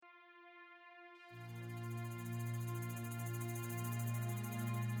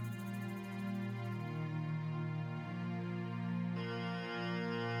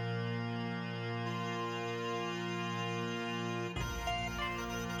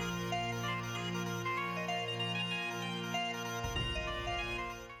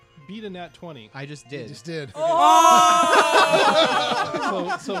beat a nat 20. I just did. You just did. So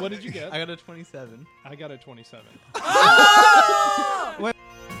what did you get? I got a 27. I got a 27.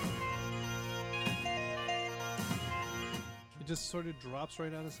 It just sort of drops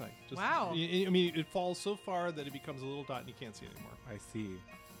right out of sight. Just, Wow. I mean, it falls so far that it becomes a little dot and you can't see it anymore. I see.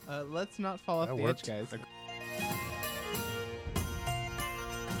 Let's not fall off That the worked. edge, guys.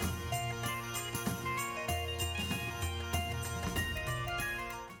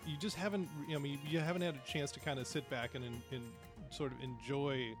 You just haven't, you haven't had a chance to kind of sit back and sort of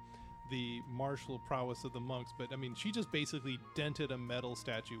enjoy the martial prowess of the monks. But I mean, she just basically dented a metal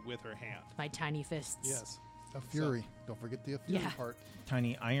statue with her hand. My tiny fists. Yes. A fury. Don't forget the fury Yeah. part.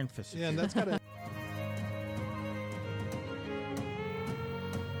 Tiny iron fist. Yeah, and that's got a.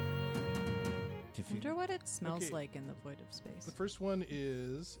 I wonder what it smells Okay. like in the void of space. The first one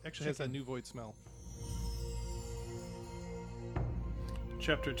actually has that new void smell.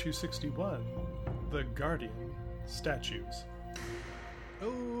 Chapter 261, The Guardian Statues.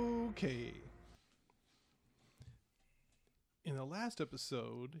 Okay. In the last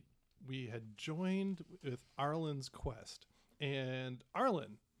episode, we had joined with Arlen's quest. And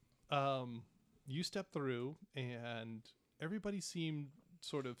Arlen, you stepped through and everybody seemed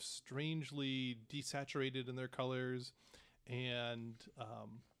sort of strangely desaturated in their colors and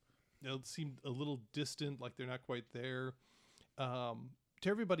it seemed a little distant, like they're not quite there. To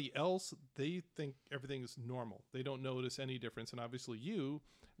everybody else, they think everything is normal. They don't notice any difference, and obviously you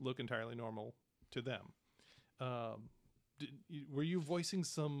look entirely normal to them. Were you voicing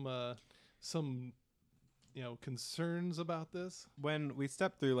some concerns about this? When we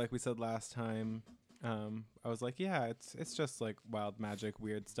stepped through, like we said last time, I was like, yeah, it's just like wild magic,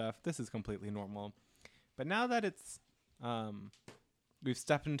 weird stuff. This is completely normal. But now that it's we've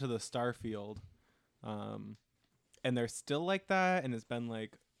stepped into the star field, and they're still like that, and it's been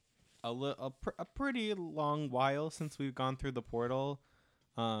like a pretty long while since we've gone through the portal,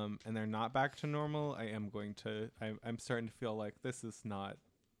 and they're not back to normal. I'm starting to feel like this is not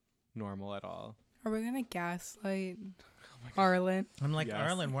normal at all. Are we gonna gaslight Arlen? I'm like, Yes.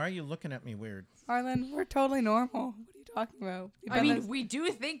 Arlen, why are you looking at me weird? Arlen, we're totally normal. What are you talking about? I mean, we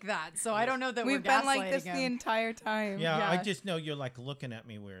do think that, so I don't know that we've we're been like this gaslighting the him. entire time. Yeah, I Yeah. just know you're like looking at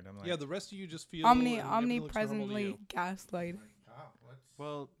me weird. I'm like, Yeah, the rest of you just feel Omnipresently gaslight.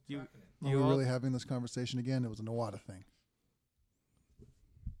 Well, Are we all- really having this conversation again? It was a Nawada thing.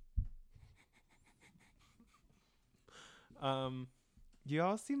 You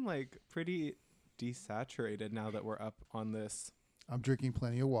all seem like pretty desaturated now that we're up on this I'm drinking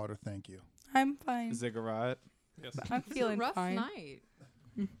plenty of water, thank you. I'm fine. ziggurat. Yes. I'm It's a feeling rough fine. night.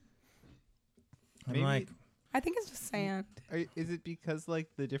 I'm Maybe- like, I think it's just sand. Is it because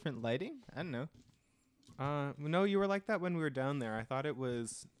like the different lighting? I don't know. No, you were like that when we were down there. I thought it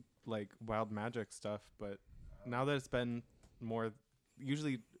was like wild magic stuff, but now that it's been more,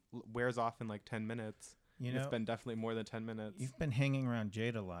 usually wears off in like 10 minutes. you It's know, been definitely more than 10 minutes. you've been hanging around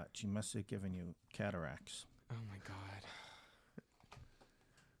Jade a lot. She must have given you cataracts. Oh my god.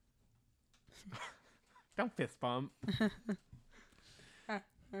 Don't fist bump.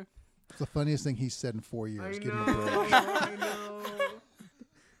 It's the funniest thing he's said in 4 years. Give him a break. I know.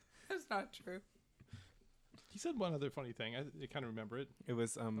 That's not true. He said one other funny thing. I kind of remember it. It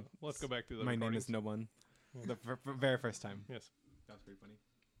was Let's go back to the my name is recordings. no one. Yeah. The very first time. Yes. That was pretty funny.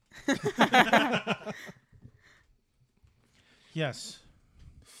 Yes.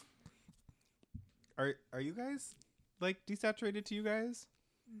 Are you guys like desaturated to you guys?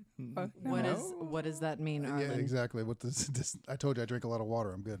 What does that mean, Yeah, Arlen? exactly. What this? I told you I drink a lot of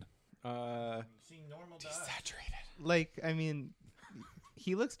water. I'm good. Seem normal to us. Desaturated. Like, I mean,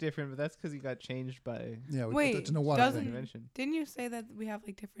 he looks different, but that's because he got changed by Yeah. Wait, it's a Nawada doesn't- thing. convention. Didn't you say that we have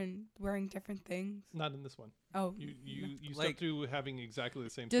like wearing different things? Not in this one. Oh, You stepped Like- through having exactly the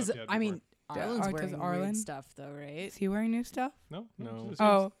same Does stuff you had I before. mean Arlen's does wearing Arlen? weird stuff though, right? is he wearing new stuff? No? No. This is-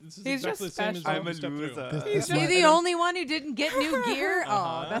 Oh, this is he's exactly just the same as special. what you stepped through. This Is might- he the only one who didn't get new gear?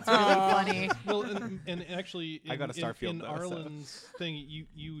 Uh-huh. Oh, that's really funny. Well, and actually, I got a Starfield, in though, so. Arlen's thing,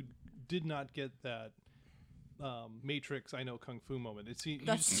 you did not get that Matrix I know kung fu moment.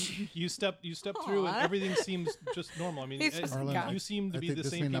 You step through and Aw. everything seems just normal. I mean, He's just Arlen, a guy. you seem to I be think the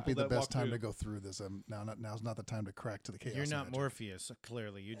this same may not be people the that best walk time through. to go through this. Now's not the time to crack to the chaos. You're not magic. Morpheus,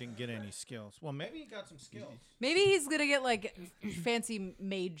 clearly. You didn't get any skills. Well, maybe you got some skills. Maybe he's gonna get like fancy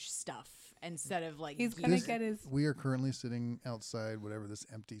mage stuff instead of like He's gear. gonna get his. We are currently sitting outside, whatever this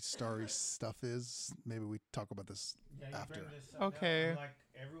empty starry stuff is. Maybe we talk about this after. Okay. I'm like,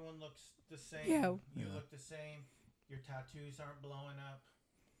 everyone looks the same. Yeah. You look the same. Your tattoos aren't blowing up.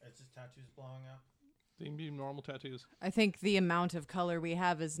 It's just tattoos blowing up. They can be normal tattoos. I think the amount of color we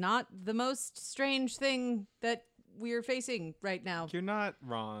have is not the most strange thing that we're facing right now. You're not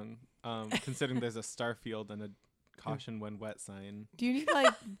wrong, considering there's a star field and a caution when wet sign. Do you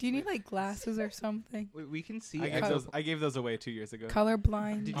need like glasses or something? We can see. I gave those away 2 years ago.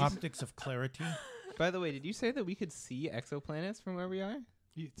 Colorblind. Optics of clarity. By the way, did you say that we could see exoplanets from where we are?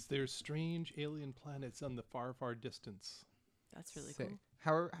 There's strange alien planets on the far, far distance. That's really Sick.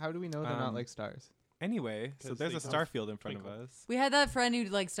 cool. How do we know they're not like stars? Anyway, so 'Cause there's they a star field in front twinkle. of us. We had that friend who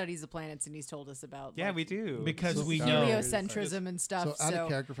like studies the planets, and he's told us about Yeah, we do. Because we So- know. heliocentrism and stuff. So out of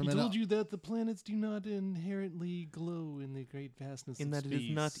character for a He minute. told you that the planets do not inherently glow in the great vastness in of that it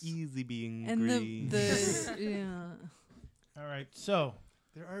is not space. easy being and green. the yeah. All right. So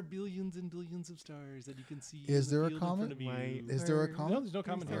There are billions and billions of stars that you can see. Is in the there a field in front comet? of you. My Is there a word. comet? No, there's no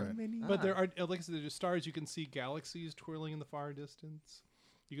comet here. Alright. But there are, like I said, there's stars. You can see galaxies twirling in the far distance.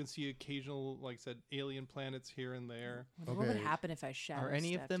 You can see occasional, like I said, alien planets here and there. What would Okay. happen if I shadow Are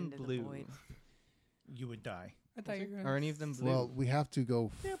any of stepped them into the blue? void? you would die. I thought you were Are gonna any of them blue? Well, we have to go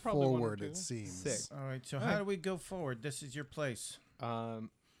Yeah, probably one or forward. two. It seems. Sick. All right. So All how right. do we go forward? This is your place.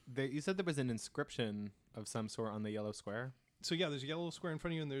 You said there was an inscription of some sort on the yellow square. So yeah, there's a yellow square in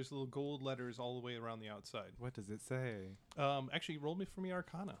front of you, and there's little gold letters all the way around the outside. What does it say? Actually, roll me for me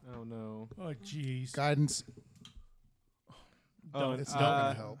Arcana. Oh no. Oh, jeez. Guidance. Oh, It's not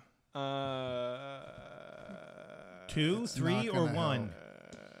gonna help. 2, It's 3, not or gonna 1?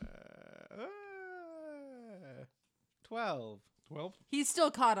 12. 12. He's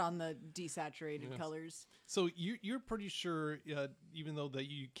still caught on the desaturated Yes. colors. So you're pretty sure, even though that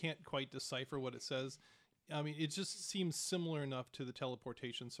you can't quite decipher what it says. I mean, it just seems similar enough to the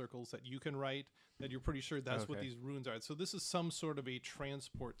teleportation circles that you can write that you're pretty sure that's what Okay. these runes are. So this is some sort of a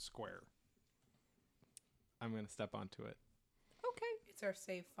transport square. I'm going to step onto it. Okay. It's our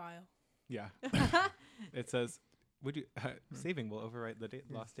save file. Yeah. It says, "Would you saving will overwrite the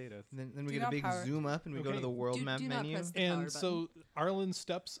lost data." Then we Do get a not big power. zoom up and we go to Okay. the world Do- map do not menu. press the power And so Arlen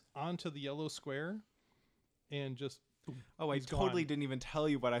steps onto the yellow square and just boom, Oh, I he's totally gone. didn't even tell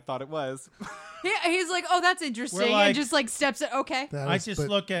you what I thought it was. He's like, oh, that's interesting, like- and just like steps it. Okay. That I is- just but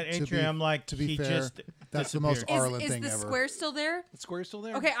look at to Adrian. be- I'm like, to be he fair, just that's the most disappeared. Arlen Is thing the ever. square still there? The square's still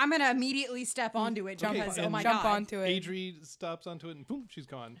there. Okay, I'm gonna immediately step onto it Jump because on- oh my Jump god. onto it. Adri steps onto it and boom, she's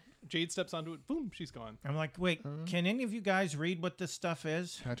gone. Jade steps onto it, boom, she's gone. I'm like, wait, can any of you guys read what this stuff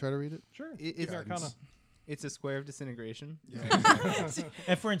is? Can I try to read it? Sure. It's, Arcana. it's a square of disintegration.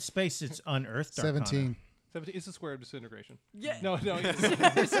 If we're in space, it's unearthed. Arcana. 17. 17 is a square of disintegration. Yeah. No,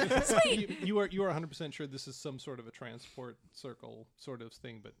 Sweet. you are 100% sure this is some sort of a transport circle sort of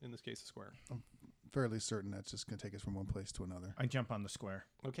thing, but in this case, a square. Fairly certain that's just going to take us from one place to another. I jump on the square.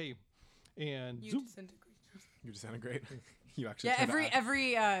 Okay, and You zoom. disintegrate. You disintegrate. You actually. Yeah, turn it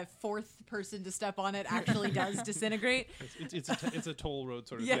every on. fourth person to step on it actually does disintegrate. It's a toll road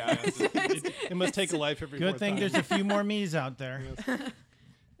sort of Yeah. thing. It must take a life every Good fourth thing time. there's a few more me's out there. Yes.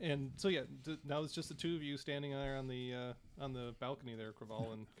 And so yeah, now it's just the two of you standing there on the balcony there,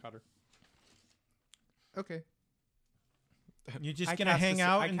 Craval and Cotter. Okay. You're just I gonna cast a hang s-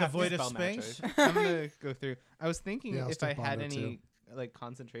 out I in the cast a void of spell space. magic. I'm gonna go through. I was thinking Yeah, I'll if I step on had there, any too. like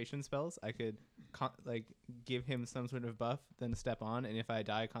concentration spells, I could like give him some sort of buff, then step on, and if I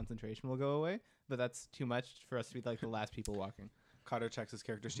die, concentration will go away. But that's too much for us to be like the last people walking. Cotter checks his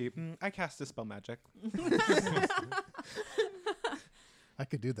character sheet. I cast a spell magic. I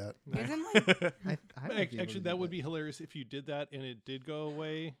could do that. Isn't like I might be able to Actually, do that would be hilarious if you did that and it did go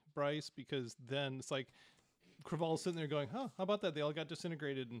away, Bryce, because then it's like Craval's sitting there going, "Huh? How about that? They all got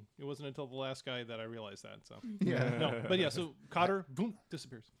disintegrated, and it wasn't until the last guy that I realized that." So Yeah. no, but yeah, so Cotter, boom,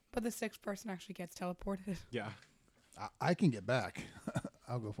 disappears. but the sixth person actually gets teleported. Yeah. I can get back.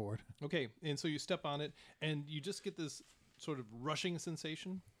 I'll go forward. Okay, and so you step on it, and you just get this sort of rushing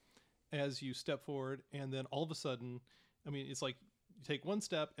sensation as you step forward, and then all of a sudden, I mean, it's like you take one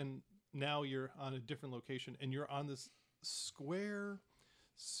step, and now you're on a different location, and you're on this square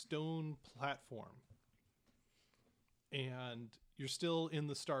stone platform, and you're still in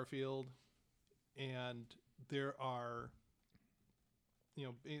the starfield, and there are,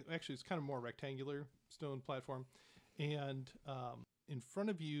 actually, it's kind of more rectangular stone platform, and in front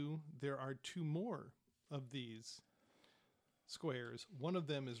of you, there are two more of these squares. One of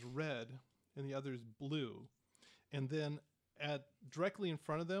them is red and the other is blue. And then directly in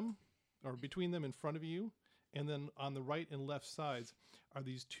front of them, or between them in front of you, and then on the right and left sides are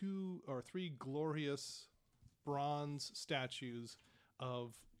these 2 or 3 glorious bronze statues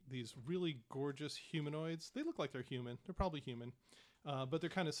of these really gorgeous humanoids. They look like they're human. They're probably human. But they're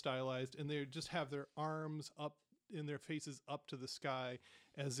kind of stylized, and they just have their arms up in their faces up to the sky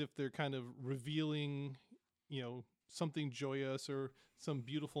as if they're kind of revealing, something joyous or some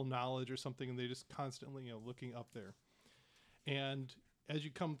beautiful knowledge or something, and they're just constantly, looking up there. And as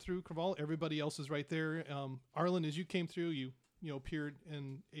you come through Craval, everybody else is right there. Arlen, as you came through, you appeared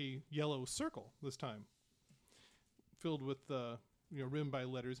in a yellow circle this time, filled with rimmed by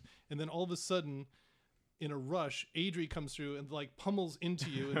letters, and then all of a sudden, in a rush, Adri comes through and like pummels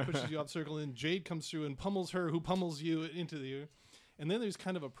into you and pushes you off the circle, and Jade comes through and pummels her, who pummels you into you, and then there's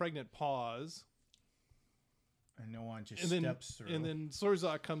kind of a pregnant pause. And no one just And then, steps through. and then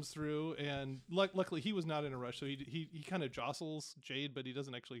Sorzak comes through, and luckily he was not in a rush, so he kind of jostles Jade, but he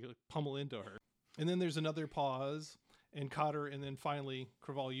doesn't actually pummel into her. And then there's another pause, and Cotter, and then finally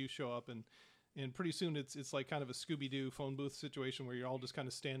Craval, you show up, and pretty soon it's like kind of a Scooby-Doo phone booth situation where you're all just kind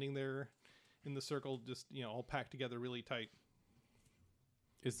of standing there in the circle, just all packed together really tight.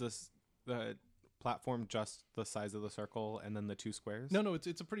 Is this the platform just the size of the circle and then the 2 squares? No,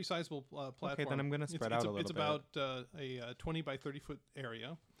 it's a pretty sizable platform. Okay, then I'm gonna spread out a little It's bit. about a 20 by 30 foot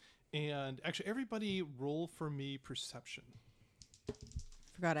area, and actually everybody roll for me perception.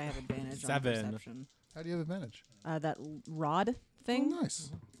 Forgot I have advantage 7. on perception. How do you have advantage? That rod thing. Oh,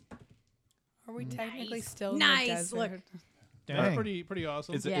 nice. Are we technically still Nice, in the desert? look. Dang. Pretty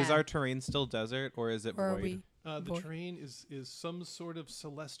awesome. Is Yeah. our terrain still desert or is it Or are void? we? The void? terrain is some sort of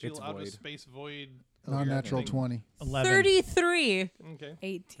celestial It's out of void. space void. Non-natural thing. 20. 11. 33. Okay.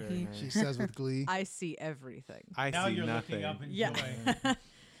 18. Very nice. She says with glee. I see everything. I Now see you're nothing. looking up in Yeah. joy.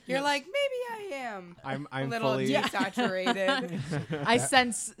 You're like, maybe I am. I'm a little fully desaturated. I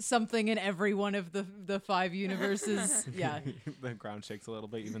sense something in every one of the 5 universes. Yeah. The ground shakes a little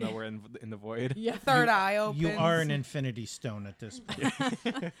bit even though we're in the void. Yeah. Third eye opens. You are an infinity stone at this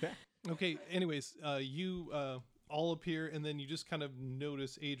point. Okay. Anyways, you all appear, and then you just kind of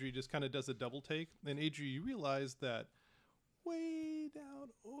notice Adri just kind of does a double take. And Adri, you realize that way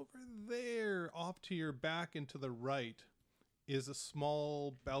down over there, off to your back and to the right, is a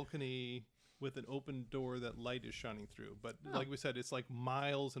small balcony with an open door that light is shining through. But like we said, it's like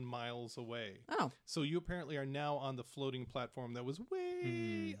miles and miles away. Oh. So you apparently are now on the floating platform that was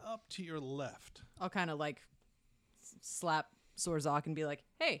way up to your left. I'll kind of like slap Sorzak and be like,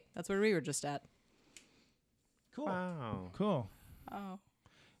 hey, that's where we were just at. Cool. Wow. Cool. Oh.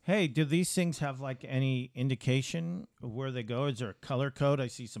 Hey, do these things have like any indication of where they go? Is there a color code? I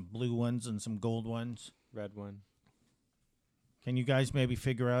see some blue ones and some gold ones. Red one. Can you guys maybe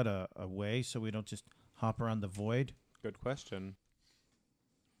figure out a way so we don't just hop around the void? Good question.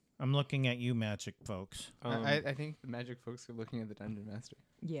 I'm looking at you, magic folks. I think the magic folks are looking at the dungeon master.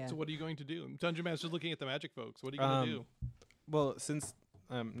 Yeah. So what are you going to do? Dungeon Master's looking at the magic folks. What are you going to do? Well, since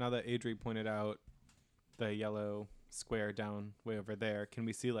now that Adri pointed out the yellow square down way over there, can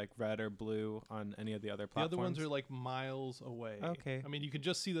we see like red or blue on any of the other The platforms? other ones are like miles away. Okay. I mean, you can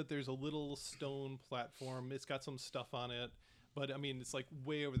just see that there's a little stone platform. It's got some stuff on it. But I mean, it's like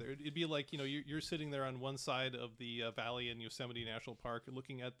way over there. It'd be like, you're sitting there on one side of the valley in Yosemite National Park,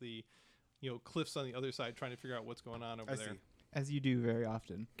 looking at the, cliffs on the other side, trying to figure out what's going on over I there. see. As you do very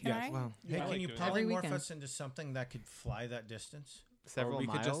often. Can Yes, I? well, Hey, Yeah, I can like you doing it. Every polymorph weekend. us into something that could fly that distance? Several or we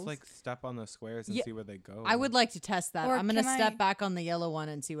miles. could just like step on the squares and Yeah. see where they go. I would like to test that. Or I'm going to can step I- back on the yellow one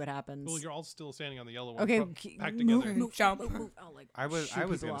and see what happens. Well, you're all still standing on the yellow one. okay. Packed move, together. move, Jump. move, move. I'll, like, I was shoot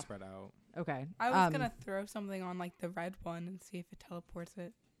people gonna off. spread out. Okay. I was gonna throw something on like the red one and see if it teleports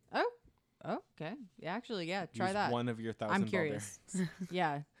it. Oh, okay. Yeah, actually, yeah. Try Use that. one of your 1,000 I'm ball curious.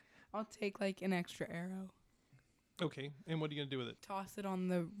 yeah. I'll take like an extra arrow, Okay. And what are you going to do with it? toss it on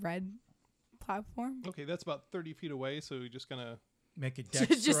the red platform. Okay. That's about 30 feet away. So you're just going to. Make a dex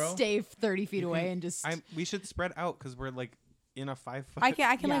Just throw? stay 30 feet away and just. We should spread out because we're like in a 5 foot. I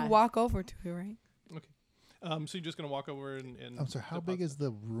can Yeah. like walk over to it, right? So you're just going to walk over and. I'm sorry, how step big up. is the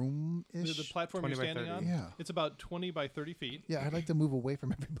room-ish? The platform 20 you're by standing 30. on? Yeah. It's about 20 by 30 feet. Yeah, I'd like to move away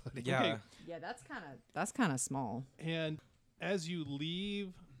from everybody. Yeah. Okay. yeah, that's kind of small. And as you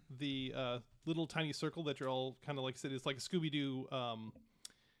leave the little tiny circle that you're all kind of like said, it's like a Scooby-Doo.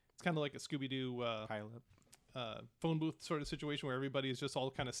 It's kind of like a Scooby-Doo Pilot. phone booth sort of situation where everybody is just all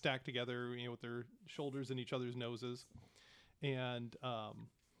kind of stacked together, with their shoulders in each other's noses. And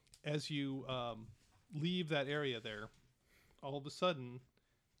as you leave that area there, all of a sudden,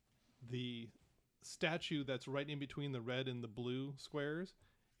 the statue that's right in between the red and the blue squares,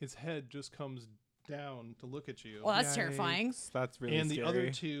 its head just comes down to look at you. Well, that's terrifying. Yikes, That's really and scary. the other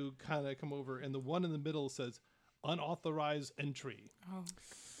two kind of come over, and the one in the middle says, "Unauthorized entry." Oh,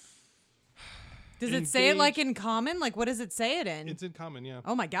 Does it say it like Engage- in common? Like, what does it say it in? It's in common, yeah.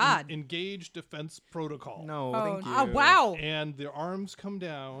 Oh my God. Engage defense protocol. No, Oh, thank you. Oh, wow. And their arms come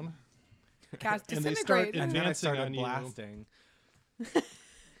down, Cast And they start disintegrate. And then I advancing started on you. blasting.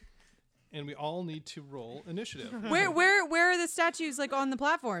 And we all need to roll initiative. Where are the statues like on the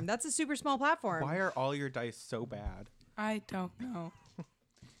platform? That's a super small platform. Why are all your dice so bad? I don't know.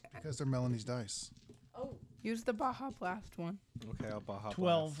 Because they're Melanie's dice. Use the Baja Blast one. Okay, I'll Baja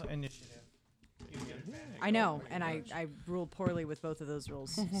 12 Blast. initiative. I know, and I ruled poorly with both of those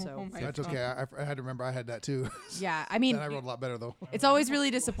rolls. So my That's God. okay. I had to remember I had that too. yeah, I mean, And I rolled a lot better though. it's always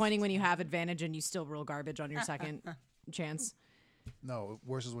really disappointing when you have advantage and you still roll garbage on your second chance. No,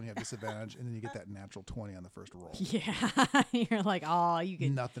 worse is when you have disadvantage and then you get that natural 20 on the first roll. Yeah, you're like, oh, you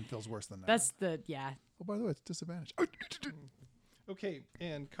can. Nothing feels worse than that. That's the yeah. Oh, by the way, it's disadvantage. Okay,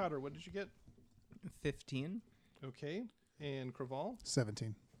 and Cotter, what did you get? 15. Okay, and Craval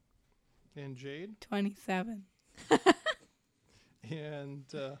 17. and Jade 27. and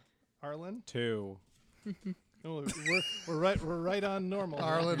Arlen. 2. Oh, we're right on normal.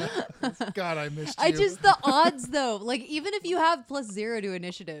 Arlen, God, I missed you. I just the odds though, like even if you have +0 to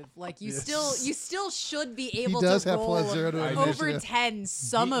initiative, like you Yes. still should be able does to have roll +0 to over initiative. 10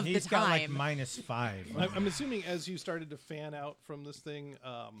 some of the He's got like time. -5. I'm assuming as you started to fan out from this thing,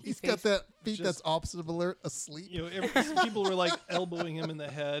 He's got that feet Just- that's opposite of alert, asleep. people were like elbowing him in the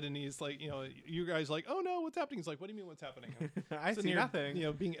head, and he's like, you guys like, oh no, what's happening? He's like, what do you mean what's happening? I Sitting see here,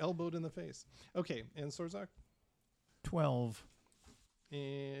 nothing. being elbowed in the face. Okay, and Sorzak 12.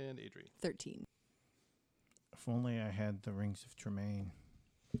 and Adri. 13. If only I had the Rings of Tremaine.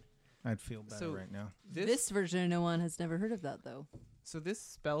 I'd feel better So- right now. This version of no one has never heard of that though. So this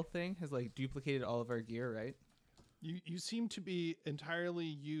spell thing has like duplicated all of our gear, right? You seem to be entirely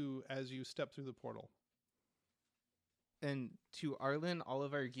you as you step through the portal. And to Arlen, all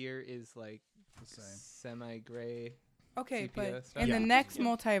of our gear is like The same. semi-gray. Okay, Sepia but stuff. in Yeah. the next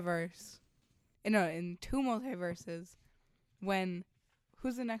multiverse, in 2 multiverses, when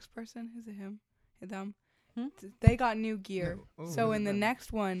who's the next person? Is it him? Them? Hmm? They got new gear. No. Oh, So who's in the them?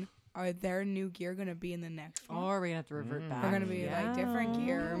 next one, are their new gear gonna be in the next one? Or are we gonna have to revert back? They're gonna be like different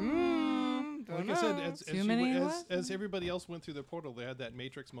gear. Like I said, as, Too many as everybody else went through the portal, they had that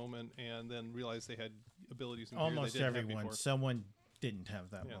Matrix moment, and then realized they had abilities and gear Almost they didn't have everyone. before. Someone didn't have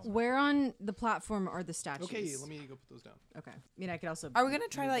that Yeah. moment. Where on the platform are the statues? Okay, let me go put those down. Okay. I mean, I could also. Are we gonna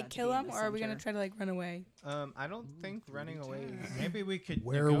try to move like that kill be in them, the or are we gonna center. try to like run away? I don't think running away. Maybe we could.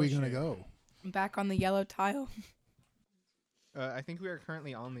 Where are we going to negotiate. go? Back on the yellow tile? I think we are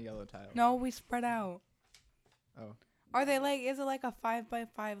currently on the yellow tile. No, we spread out. Oh. Are they like? Is it like a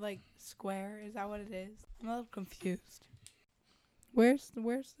 5x5 like square? Is that what it is? I'm a little confused. Where's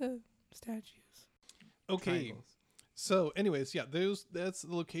the statues? Okay, Triangles. so anyways, yeah, that's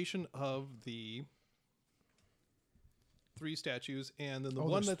the location of the 3 statues, and then the Oh,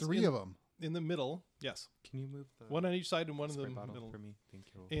 one there's that's 3 of them. in the middle. Yes, Can you move the one on each side and one in the spray bottle middle. for me?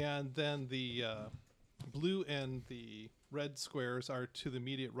 Thank you. And then the blue and the red squares are to the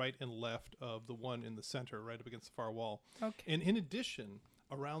immediate right and left of the one in the center, right up against the far wall. Okay. And in addition,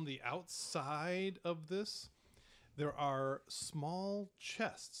 around the outside of this, there are small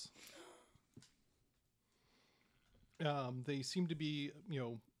chests. They seem to be,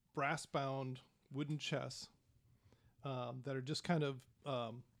 brass-bound wooden chests that are just kind of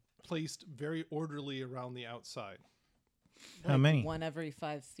placed very orderly around the outside. How many? One every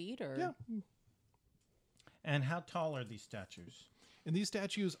 5 feet, or Yeah. And how tall are these statues? And these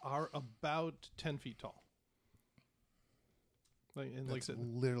statues are about 10 feet tall. Like I That's said,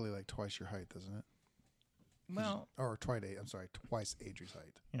 literally like twice your height, isn't it? Well, Or twice Adri's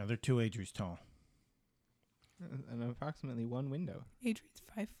height. they're 2 Adries tall. And approximately 1 window. Adrian's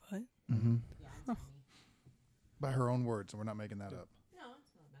 5 foot. Mm-hmm. By her own words, and we're not making that up. No,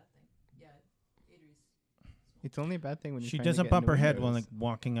 it's not a bad thing. Yeah, Adri's. It's only a bad thing when you're She trying to doesn't get bump into her head while windows. like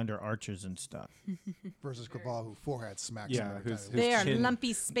walking under arches and stuff. Versus Krabal, who forehead smacks Yeah, him every who's- time he They are chin-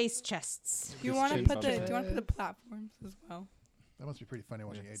 lumpy space chests. Do you Just want to chin put bump the? it. Do you want to put the platforms as well? That must be pretty funny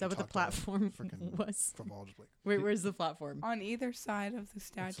watching Is Adri that what the talk to platform frickin' was? Krabal just like, Where's the platform? On either side of the It's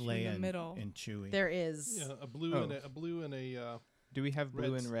statue Leia in the middle. and Chewie. There is. yeah, a blue Oh. and a Do we have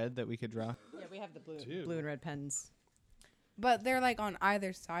blue Reds. and red that we could draw? Yeah, we have the Dude. blue and red pens. But they're like on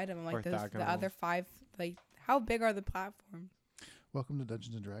either side of them. Like those, the Orthogonal. other 5. Like how big are the platforms? welcome to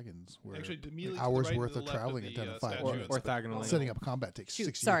Dungeons and Dragons, where actually immediately an to the hours right and worth to the of left traveling the, in 10 to 5 statue, Or it's orthogonally. setting up combat takes Shoot,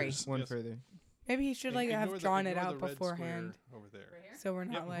 6 sorry. years. One Yes. further. Maybe he should like Ignore have the- drawn it ignore out the red beforehand, square over there. Right here? so we're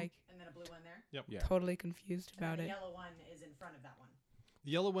not Yep. like And then a blue one there. Yep. Yeah. totally confused about it. yellow one is in front of that one.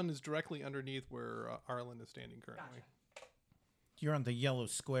 The yellow one is directly underneath where Arlen is standing currently. You're on the yellow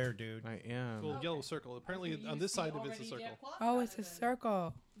square, dude. I am. Well, yellow circle. Apparently, on this side of it's a circle. Oh, it's a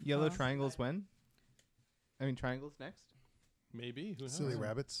circle. Yellow Oh. triangles when? I mean triangles next? Maybe. Who knows? Silly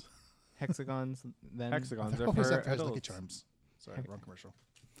rabbits. hexagons. Then Hexagons I are always for have Lucky adults. Charms. Sorry, wrong commercial.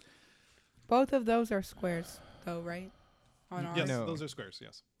 Both of those are squares, though, right? On Yes, ours. No. those are squares.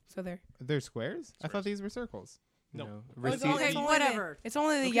 Yes. So they're squares. I thought Squares. these were circles. No. Oh, it's Receipt- only- Okay, only whatever. It's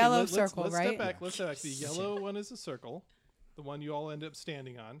only the Okay, yellow let's circle, let's right? Step back. Let's step back. The yellow one is a circle, the one you all end up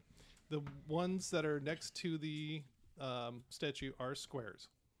standing on. The ones that are next to the statue are squares.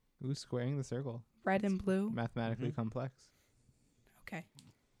 Who's squaring the circle? Red and blue. Mathematically Mm-hmm. complex. Okay.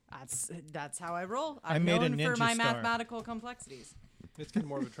 That's how I roll. I I'm made a known for ninja my star. mathematical complexities. It's kind of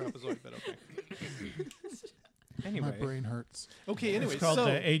more of a trapezoid, but okay. Anyway, My brain hurts. Okay. Anyway, It's called so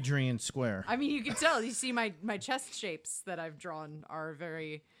the Adrian Square. I mean, you can tell. You see, my chest shapes that I've drawn are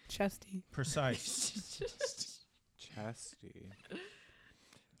very. Chesty. Precise. chesty.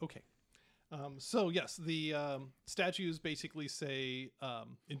 okay. So yes, the statues basically say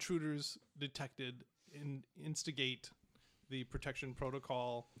intruders detected, instigate the protection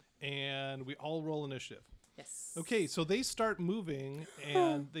protocol, and we all roll initiative. Yes. Okay, so they start moving,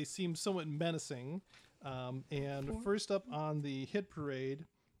 and they seem somewhat menacing. And first up on the hit parade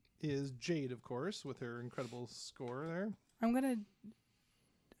is Jade, of course, with her incredible score there. I'm gonna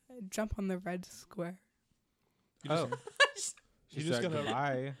jump on the red square. Oh, You're she just said gonna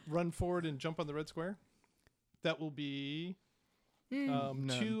goodbye. run forward and jump on the red square. That will be No,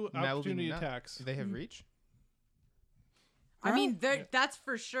 two that will be opportunity not- attacks. Do they have reach? I mean, Yeah. that's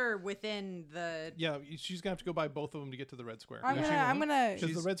for sure within the. Yeah, she's gonna have to go by both of them to get to the red square. I'm gonna.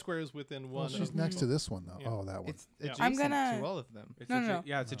 Because the red square is within Well, one. she's of- next to this one though. Yeah. Oh, that one. It's Yeah. adjacent gonna- to all of them. It's No.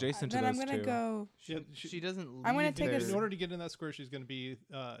 yeah, it's adjacent Then to I'm those gonna two. go. She doesn't. I'm gonna leave take a their- in order to get in that square, she's going to be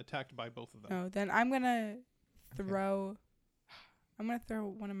attacked by both of them. No, then I'm gonna throw. I'm gonna throw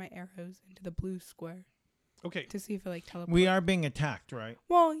one of my arrows into the blue square Okay. to see if it like teleports. We are being attacked, right?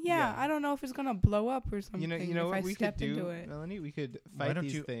 Well, yeah, Yeah. I don't know if it's gonna blow up or something. You know if what I we could step do, into it. Melanie? We could Why fight don't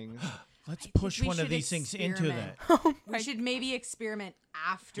these you- things. Let's I push think we one of should these things into experiment. that. Oh We my should maybe experiment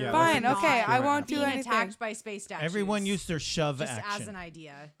after. Yeah, Fine, let's okay, I experiment won't do being anything. attacked by space statues. Everyone use their shove just as action. an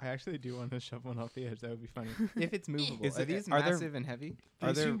idea. I actually do want to shove one off the edge. That would be funny. If it's movable. Is Are it- these are there- massive and heavy? They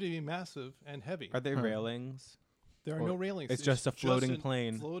Are there- seem to be massive and heavy. Are there Huh. railings? There are or no railings. it's just a floating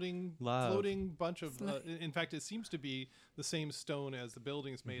plane. Floating, Love. floating bunch of. In fact, it seems to be the same stone as the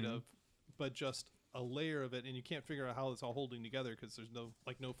building's made of, but just a layer of it, and you can't figure out how it's all holding together because there's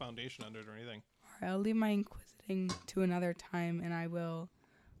no foundation under it or anything. Alright, I'll leave my inquisiting to another time, and I will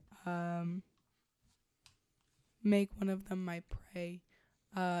make one of them my prey.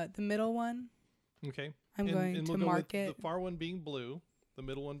 The middle one, Okay. I'm going and to we'll go mark with it. the far one being blue, the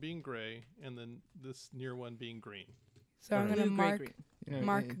middle one being gray, and then this near one being green. So I'm gonna Blue, gray, mark green. You know,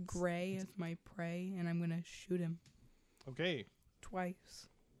 mark it's- gray as my prey, and I'm gonna shoot him Okay. twice.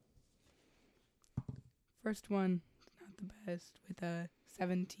 First one, not the best, with a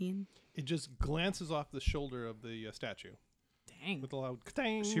 17. It just glances off the shoulder of the statue Dang. with a loud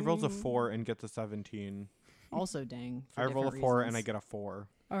ka-tang. She rolls a 4 and gets a 17. Also, dang. I roll a 4 and I get a 4.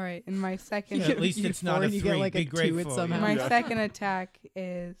 All right, and my second At least it's not a 3. Be grateful. yeah. my second attack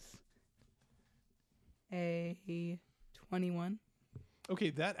is a 21. Okay,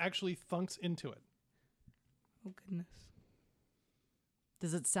 that actually thunks into it. Oh goodness.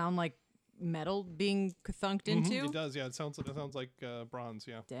 Does it sound like metal being thunked Mhm, into? It does, yeah. It sounds like bronze,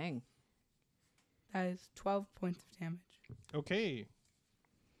 yeah. Dang. That is 12 points of damage. Okay.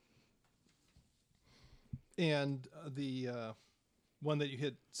 And the one that you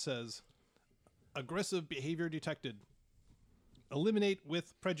hit says, aggressive behavior detected. Eliminate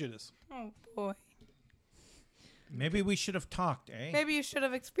with prejudice. Oh boy. Maybe we should have talked, eh? Maybe you should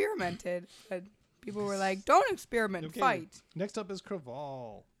have experimented, but people were like, "Don't experiment, Okay. fight." Next up is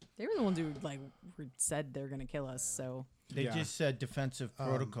Craval. They were the ones who said they're gonna kill us. So They Yeah. just said defensive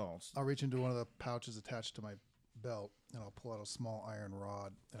protocols. I'll reach into one of the pouches attached to my belt, and I'll pull out a small iron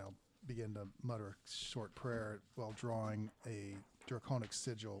rod, and I'll begin to mutter a short prayer while drawing a draconic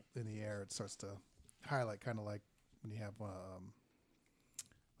sigil in the air. It starts to highlight, kind of like when you have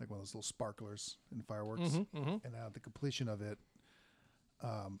like one of those little sparklers in fireworks. And at the completion of it,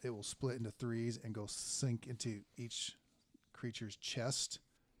 it will split into 3s and go sink into each creature's chest.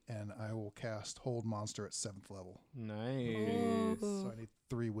 And I will cast Hold Monster at 7th level. Nice. So I need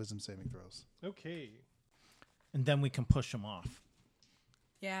 3 wisdom saving throws. Okay. And then we can push them off.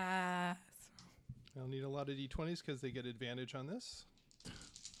 Yeah. I'll need a lot of d20s because they get advantage on this.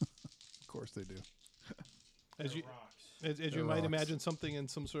 Of course they do. As you They're might rocks. imagine something in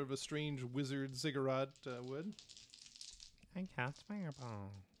some sort of a strange wizard ziggurat would. I cast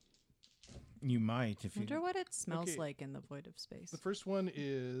Fireball. You might if you. wonder what it smells Okay. like in the void of space. The first one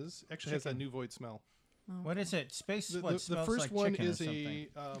is actually has that new void smell. What is it? Space The, what the smells first like one chicken or is something.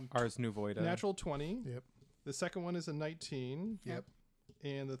 a Ars Nuvoida. natural 20. Yep. The second one is a 19. Yep.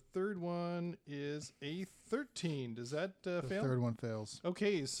 And the third one is a 13. Does that The fail? third one fails.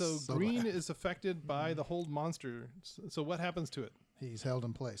 Okay, so So green bad. is affected by the hold monster. So what happens to it? He's held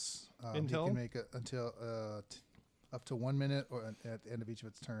in place. Until? He can make it until up to 1 minute, or at the end of each of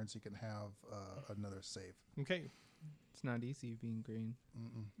its turns, he can have another save. Okay. It's not easy being green.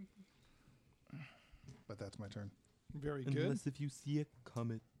 Mm-mm. But that's my turn. Very good. if you see a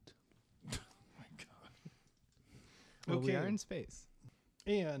comet. Well, we Okay. are in space.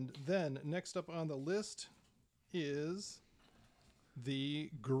 And then next up on the list is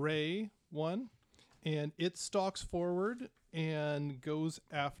the gray one. And it stalks forward and goes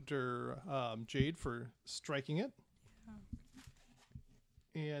after Jade for striking it.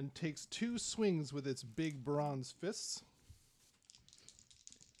 And takes 2 swings with its big bronze fists.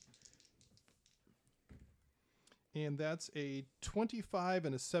 And that's a 25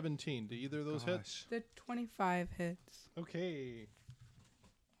 and a 17. Do either of those hit? Gosh. The 25 hits. Okay.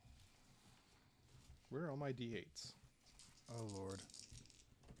 Where are all my D8s? Oh, Lord.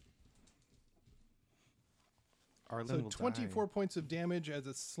 Arlen So will 24 die. points of damage as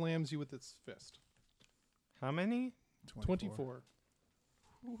it slams you with its fist. How many? 24.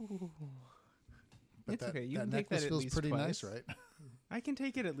 But It's okay. You that can take that necklace at feels least pretty nice, twice. right? I can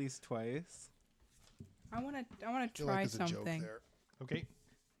take it at least twice. I want to I feel like try there's a joke something. there. Okay.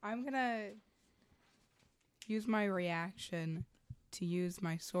 I'm going to use my reaction to use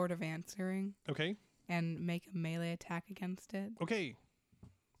my Sword of Answering Okay. and make a melee attack against it. Okay.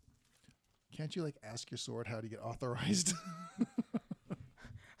 Can't you ask your sword how to get authorized?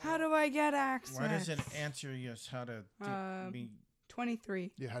 How do I get access? Why does it answer us how to be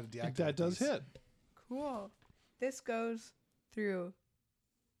 23. Yeah, how to deactivate That does these. hit. Cool. This goes through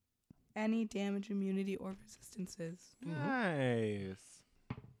any damage, immunity, or resistances. Nice.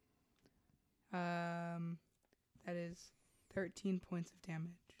 That is 13 points of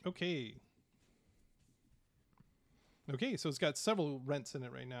damage. Okay. Okay, so it's got several rents in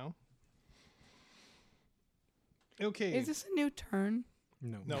it right now. Okay. Is this a new turn?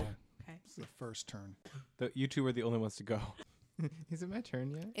 No. No. Okay. It's the first turn. You two were the only ones to go. Is it my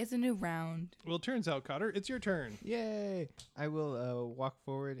turn yet? It's a new round. Well, it turns out, Cotter, it's your turn. Yay! I will walk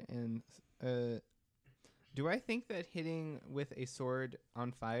forward and. Do I think that hitting with a sword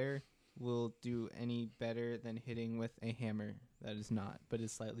on fire will do any better than hitting with a hammer that is not, but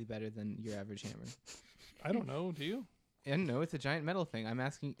is slightly better than your average hammer? I don't know. Do you? And no, it's a giant metal thing. I'm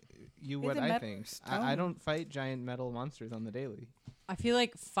asking you It's what a I metal think. stone. I don't fight giant metal monsters on the daily. I feel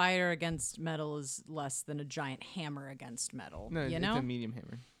like fire against metal is less than a giant hammer against metal. No, you it's know? a medium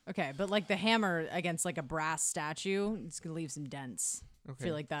hammer. Okay, but like the hammer against like a brass statue, it's gonna leave some dents. Okay. I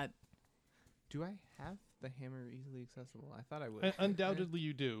feel like that. Do I have the hammer easily accessible? I thought I would. Undoubtedly,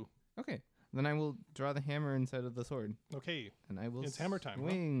 you do. Okay. Then I will draw the hammer instead of the sword, Okay. and I will It's hammer time, huh?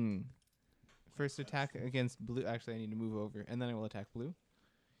 swing. First attack against blue. Actually, I need to move over, and then I will attack blue.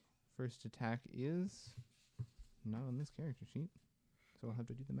 First attack is not on this character sheet, so I'll have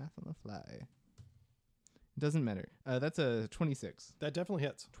to do the math on the fly. Doesn't matter. That's a 26. That definitely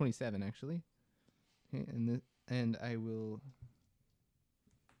hits. 27 actually. Okay, and I will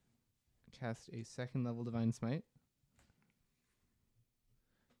cast a second level divine smite.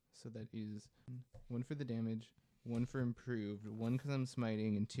 So that is 1 for the damage, 1 for improved, 1 because I'm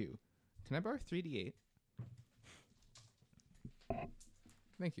smiting, and 2. Can I borrow 3d8?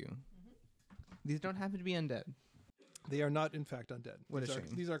 Thank you. These don't happen to be undead. They are not, in fact, undead. What a these are,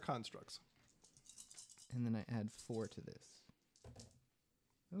 shame. These are constructs. And then I add 4 to this.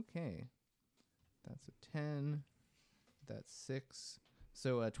 Okay. That's a 10. That's 6.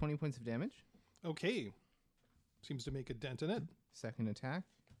 So 20 points of damage. Okay. Seems to make a dent in it. Second attack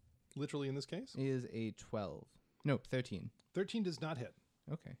Literally in this case. is a 12. No, 13. 13 does not hit.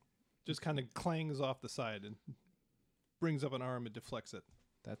 Okay. Just kind of clangs off the side and brings up an arm and deflects it.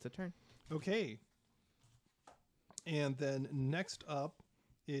 That's a turn. Okay. And then next up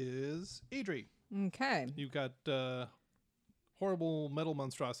is Adri. Okay. You've got horrible metal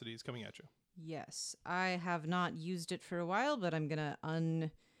monstrosities coming at you. Yes, I have not used it for a while, but I'm gonna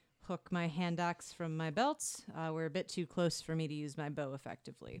unhook my hand axe from my belt. We're a bit too close for me to use my bow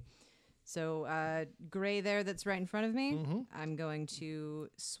effectively. So, gray there that's right in front of me, Mm-hmm. I'm going to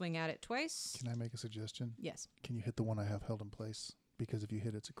swing at it twice. Can I make a suggestion? Yes. Can you hit the one I have held in place? Because if you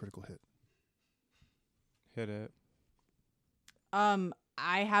hit, it's a critical hit. Hit it.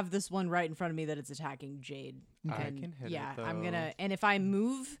 I have this one right in front of me that it's attacking Jade. I And can hit it, yeah, I'm gonna, though. and if I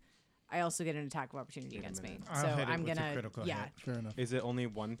move, I also get an attack of opportunity Wait a against me. minute. I'll So hit it I'm with a gonna, critical yeah, hit. Fair enough. Is it only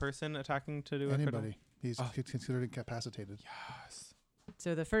one person attacking to do a critical? Anybody. He's considered incapacitated. Yes.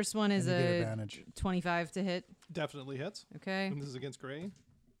 So the first one And is you get a advantage. 25 to hit. Definitely hits. Okay. And this is against Gray.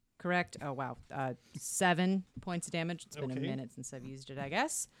 Correct. Oh, wow. 7 points of damage. It's been a Okay. minute since I've used it, I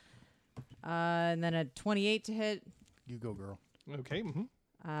guess. And then a 28 to hit You go, girl. Okay.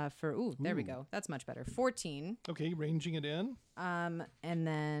 there we Ooh. go. That's much better. 14. Okay, ranging it in. And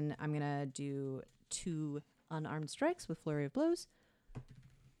then I'm going to do 2 unarmed strikes with Flurry of Blows.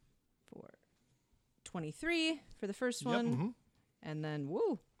 For 23 for the first Yep. one. And then,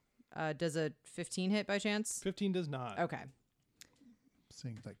 does a 15 hit by chance? 15 does not. Okay.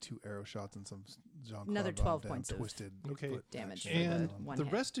 Seeing like 2 arrow shots and some Jean-Claude Another Van 12 Damme points of twisted Okay. foot damage action. for the And one the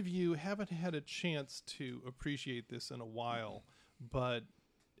hit. rest of you haven't had a chance to appreciate this in a while, but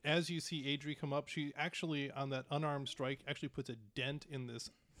as you see Adri come up, she actually, on that unarmed strike, actually puts a dent in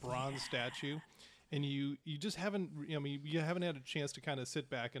this bronze statue. And you just haven't, you haven't had a chance to kind of sit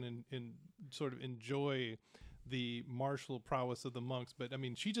back and sort of enjoy the martial prowess of the monks. But, I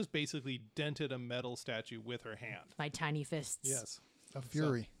mean, she just basically dented a metal statue with her hand. My tiny fists. Yes. A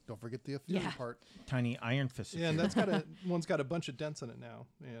fury. Don't forget the fury Yeah. part. Tiny iron fist. Yeah, and that's one's got a bunch of dents in it now,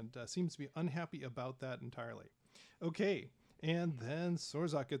 and seems to be unhappy about that entirely. Okay, and then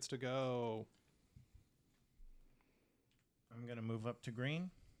Sorzak gets to go. I'm going to move up to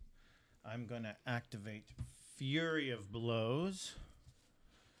green. I'm going to activate Fury of Blows.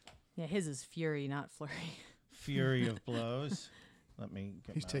 Yeah, his is Fury, not Flurry. Fury of Blows. Let me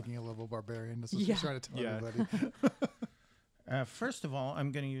get He's my- taking a level barbarian. This is what Yeah. he's trying to tell Yeah. everybody. First of all,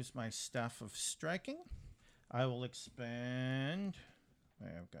 I'm going to use my Staff of Striking. I will expend.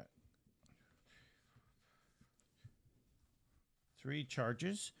 I've got 3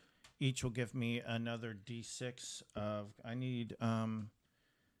 charges. Each will give me another d6 of. I need 5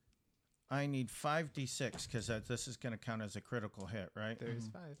 d6 because this is going to count as a critical hit, right? There's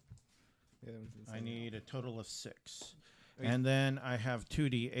 5. The other one's I inside. need a total of 6, Okay. and then I have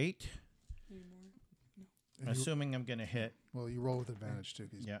 2d8. And you- Assuming I'm going to hit. well, you roll with advantage too.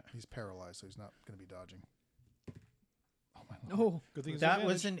 Yeah. He's paralyzed, so he's not going to be dodging. Oh my lord! Oh. Good thing it's That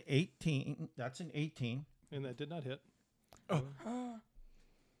was advantage, an 18. That's an 18. and that did not hit. Oh,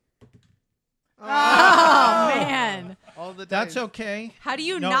 man. All the That's dice. okay. How do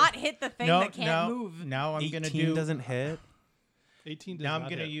you No. not hit the thing that can't no, move? Now I'm going to 18 do. doesn't hit. 18 does Now I'm not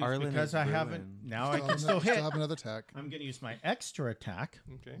going to hit. use Arlen because is I haven't. ruined. Now I Still can have still another- hit. Still have another attack. I'm going to use my extra attack.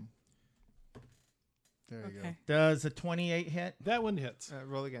 Okay, There you Okay. Does a 28 hit? that one hits.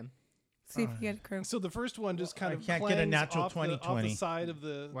 Roll again. See if you get a crew. So the first one just kind I of can't get a clangs natural off 20, off the 20. side of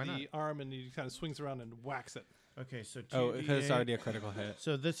the Why not? arm, and he kind of swings around and whacks it. Okay, so 2d8. Oh, because it's already a critical hit.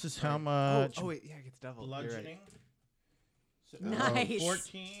 So this is how Oh, much oh wait, yeah, it gets doubled. You're right. bludgeoning. So, Nice.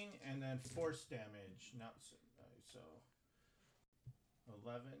 14 and then force damage. Not so, so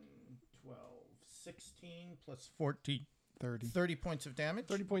 11, 12, 16 plus 14. 30. 30 points of damage.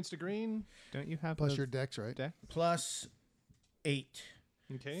 30 points to green. Don't you have Plus the your dex, right? deck? Plus 8.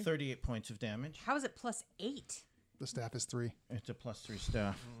 Okay. 38 points of damage. How is it plus 8? The staff is 3. It's a plus 3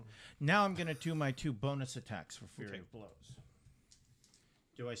 staff. Now I'm going to do my 2 bonus attacks for Fury Okay. of Blows.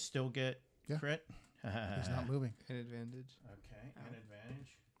 Do I still get Yeah. crit? He's not moving. An advantage. Okay, an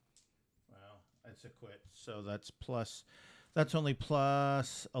advantage. Well, that's a quit. So that's only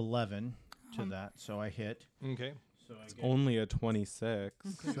plus 11 to that. So I hit. Okay. So I get Only a 26.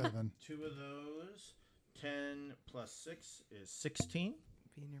 7. 2 of those. 10 plus 6 is 16.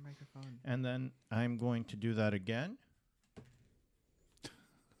 Be in your microphone. And then I'm going to do that again.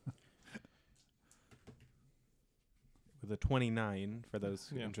 With a 29 for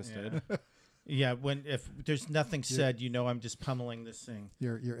those Yeah. interested. Yeah, if there's nothing said, you know I'm just pummeling this thing.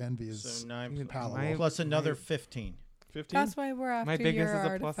 Your envy is So 9 Even palatable. plus another 15. 15. That's why we're after My biggest your is a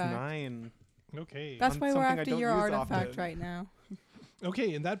artifact. plus 9. Okay. That's on why we're something I after don't your use artifact often. right now.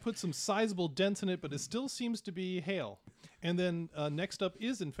 Okay, and that puts some sizable dents in it, but it still seems to be hail. And then next up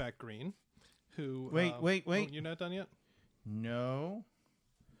is, in fact, Green, who... Wait. oh, you're not done yet? No.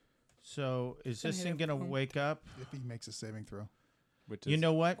 So is Gonna this hit thing it going to with one. wake up? if he makes a saving throw. Which You is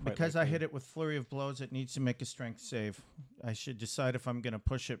know what? quite Because I likely. hit it with Flurry of Blows, it needs to make a strength save. I should decide if I'm going to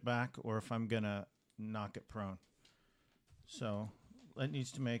push it back or if I'm going to knock it prone. So it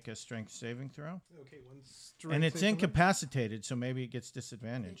needs to make a strength saving throw. Okay, one And strength it's save from incapacitated, so maybe it gets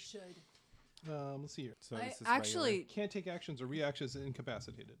disadvantage. should. it. Let's see here. So I this is regular. actually, Can't take actions or reactions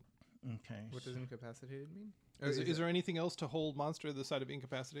incapacitated. Okay. What does incapacitated mean? Is there anything else to hold monster the side of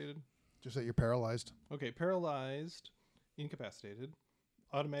incapacitated? Just that you're paralyzed. Okay, paralyzed, incapacitated.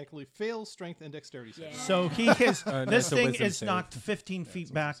 automatically fails strength and dexterity saving. So he is. No, This it's a thing wisdom is save. knocked 15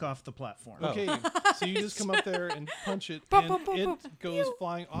 feet back off the platform. Okay, so you just come up there and punch it, Boop, and boop, boop, it boop. goes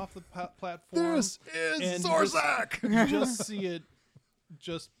flying off the platform. This and is you Zorzak. You just see it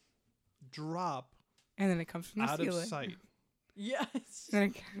just drop And then it comes from the out of ceiling. sight. Yes.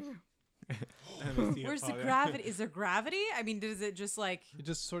 Then Where's the gravity? Is there gravity? I mean, does it just like? It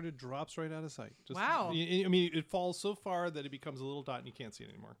just sort of drops right out of sight. Just, Wow. I mean, it falls so far that it becomes a little dot and you can't see it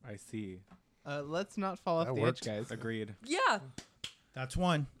anymore. I see. Let's not fall off That the worked. edge, guys. Agreed. Yeah. That's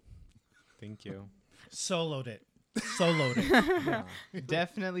one. Thank you. Soloed it. Soloed it. Yeah.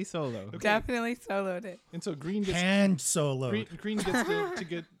 Definitely solo. definitely soloed it. And so green gets Hand soloed. green gets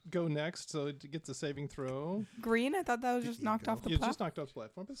to go next, so it gets a saving throw. Green? I thought that was just knocked off the It's platform. just knocked off the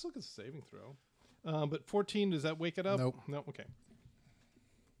platform, but it still gets a saving throw. But 14, does that wake it up? Nope. No. Okay.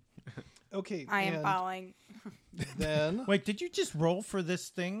 Okay. I am and falling. Then Wait, did you just roll for this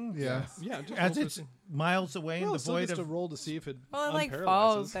thing? Yeah. yeah, just As roll it's for- miles away in well, the it still void gets to of. roll to see if it Well, it like unparalyzes.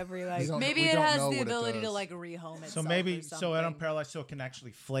 falls every like. We don't- Maybe we it don't has know the what it ability to does. like rehome itself. So maybe or so it something. unparalyzed so it can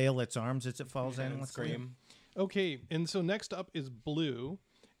actually flail its arms as it falls in. And Let's see. scream. Okay, and so next up is Blue,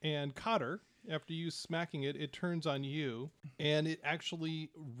 and Cotter. After you smacking it, it turns on you, and it actually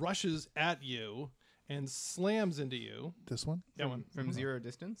rushes at you and slams into you. This one? That one. From 0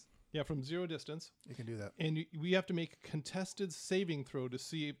 distance. Yeah, from 0 distance. You can do that. And we have to make a contested saving throw to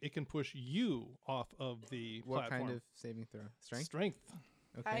see if it can push you off of the What platform. kind of saving throw? Strength. Strength.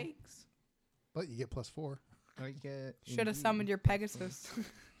 Okay. Yikes. But you get +4. I get. Should have summoned your Pegasus.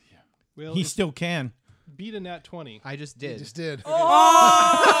 Well, He if still can. beat a nat 20. I just You did. just did.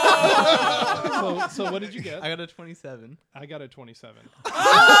 So what did you get? I got a 27. I got a 27.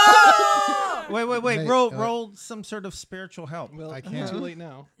 Wait. Hey, Roll some sort of spiritual help. Well, I it's can't. too late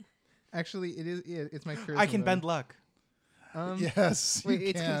now. Actually, it's my charisma. I can though. bend luck. Yes, Wait, you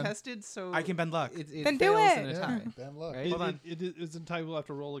it's can. contested, so I can bend luck. It Then do fails it. in a Yeah, tie. bend luck. Right? Hold on. It isn't time. We'll have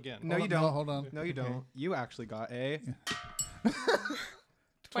to roll again. No, Hold you on, don't. No, hold on. No, you don't. You actually got a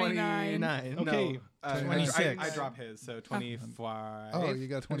 29. 29. Okay. No, 26. I drop his, so 25. Oh, you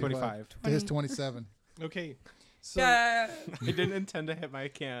got 25. 25. To his 27. Okay. So Yeah. I didn't intend to hit my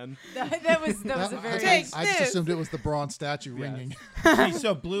can. that was a very. Take I just this. assumed it was the bronze statue Yes. ringing. See,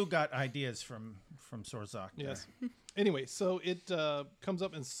 so Blue got ideas from Sorzak. there. yes. Anyway, so it comes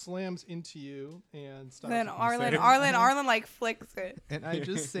up and slams into you and stops. Then you. Arlen like flicks it. And I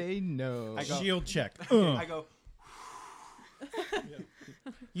just say no. I go- Shield check. I go.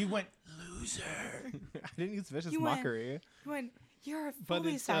 You went. I didn't use vicious You went- mockery. When you're But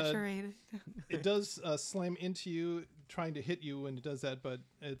fully it's, saturated. It does slam into you, trying to hit you when it does that, but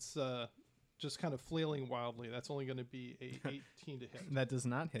it's just kind of flailing wildly. That's only going to be a 18 to hit. That does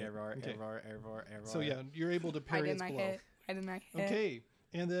not hit. Error, Okay. error. So yeah, you're able to I parry did its not blow. hit. I did not hit. Okay,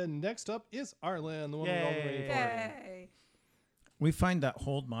 and then next up is Arlen, the one we're all waiting for. Yay. We find that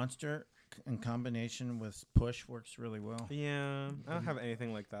hold monster in combination with push works really well. Yeah, I don't have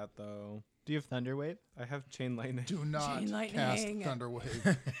anything like that though. Do you have thunder weight? I have chain lightning. Do not Chain cast lightning. Thunder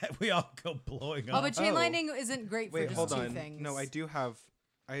Wave. We all go blowing Oh, up. but chain Oh. lightning isn't great for Wait, just hold two on. things. No, I do have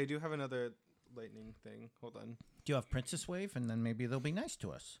another lightning thing. Hold on. Do you have Princess Wave? And then maybe they'll be nice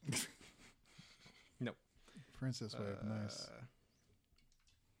to us. Princess Wave. Nice.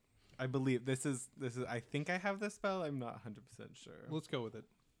 I believe this is. I think I have this spell. I'm not 100% sure. Let's go with it.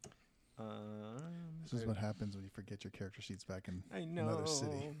 This is what happens when you forget your character sheets back in I know. another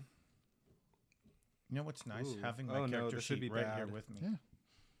city. You know what's nice? Ooh. Having my Oh, no, character this would sheet be right here bad. with me.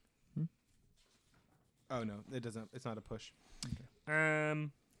 Yeah. Oh no, it doesn't. It's not a push.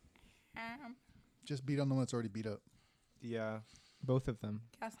 Um, Just beat on the one that's already beat up. Yeah. Both of them.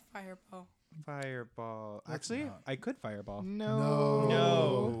 Cast fireball. Fireball. That's Actually, not- I could fireball. No.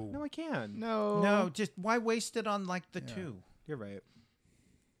 No. No, I can. No. No, just why waste it on like the Yeah. two? You're right.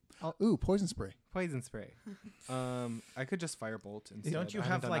 Ooh, poison spray. Poison spray. I could just firebolt instead. Don't you I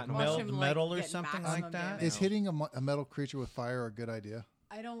haven't have done like that in a Watch while. meld him, like, metal or get something maximum like that? damage. Is hitting a metal creature with fire a good idea?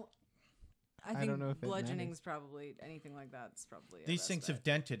 I don't. I I think don't know if it bludgeoning's probably anything like that's probably. These things have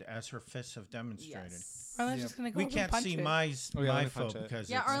dented as her fists have demonstrated. Yes. Arlen's Yeah. just gonna go We over can't and punch see it. my Oh, yeah, let my me foe punch it. because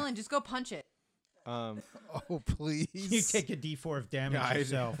Yeah, it's- Arlen, just go punch it. Oh, please. you take a D4 of damage Yeah,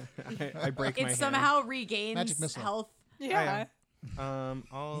 yourself. I break my It hand. somehow regains Magic missile. health. Yeah.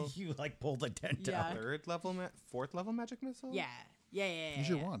 I'll You like pull the dent Yeah. out. fourth level magic missile. Yeah. Yeah. Use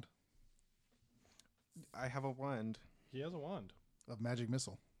your wand I have a wand. He has a wand. of magic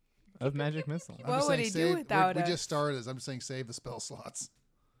missile. Of magic missile. I'm What just would saying he do save- without we us? just started. I'm just saying save the spell slots.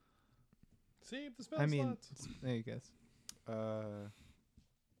 Save the spell I mean, slots. there you guess.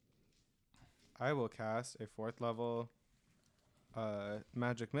 I will cast a fourth level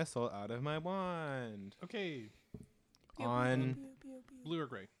magic missile out of my wand. Okay, On blue or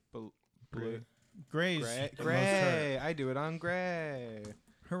gray? blue. Gray's Gray. the most hurt. Gray. I do it on gray.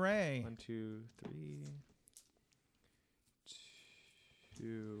 Hooray. 1, 2, 3.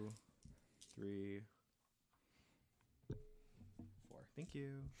 2, 3, 4. Thank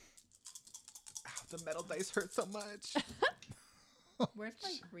you. Ow, the metal dice hurt so much. Where's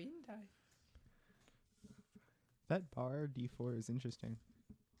my green die? That bar D4 is interesting.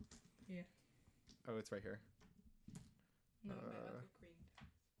 Yeah. Oh, it's right here. No, my Uh, other green.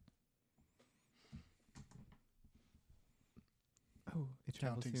 Oh, it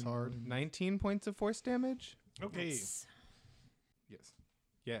travels Counting's through hard. moon. 19 points of force damage? Okay. Yes. Yes.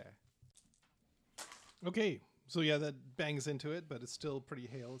 Yeah. Okay. So yeah, that bangs into it, but it's still pretty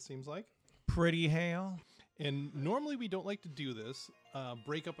hail, it seems like. Pretty hail. And normally we don't like to do this,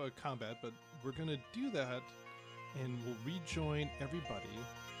 break up a combat, but we're going to do that, and we'll rejoin everybody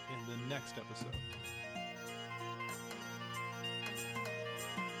in the next episode.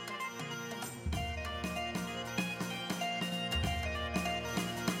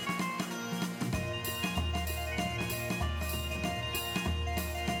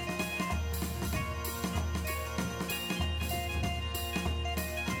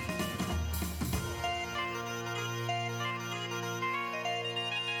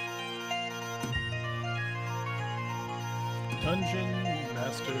 Dungeon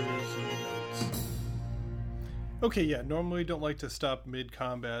Masters Notes. Okay, yeah, normally we don't like to stop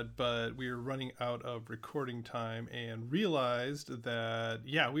mid-combat, but we were running out of recording time and realized that,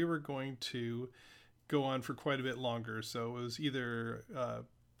 yeah, we were going to go on for quite a bit longer. So it was either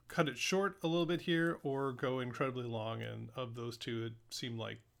cut it short a little bit here or go incredibly long. And of those two, it seemed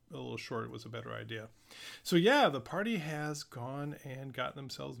like a little short was a better idea. So yeah, the party has gone and gotten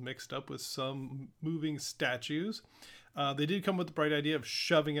themselves mixed up with some moving statues. They did come with the bright idea of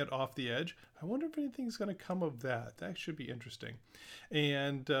shoving it off the edge. I wonder if anything's going to come of that. That should be interesting.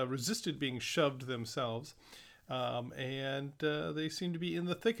 And resisted being shoved themselves. And they seem to be in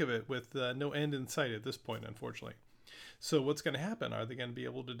the thick of it with no end in sight at this point, unfortunately. So what's going to happen? Are they going to be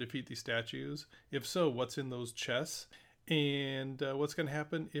able to defeat these statues? If so, what's in those chests? And what's going to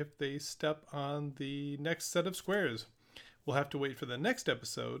happen if they step on the next set of squares? We'll have to wait for the next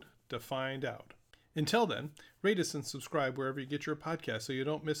episode to find out. Until then, rate us and subscribe wherever you get your podcast so you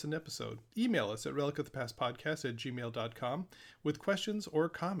don't miss an episode. Email us at relicofthepastpodcast@gmail.com with questions or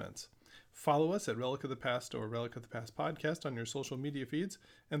comments. Follow us at Relic of the Past or Relic of the Past Podcast on your social media feeds.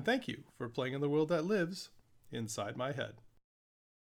 And thank you for playing in the world that lives inside my head.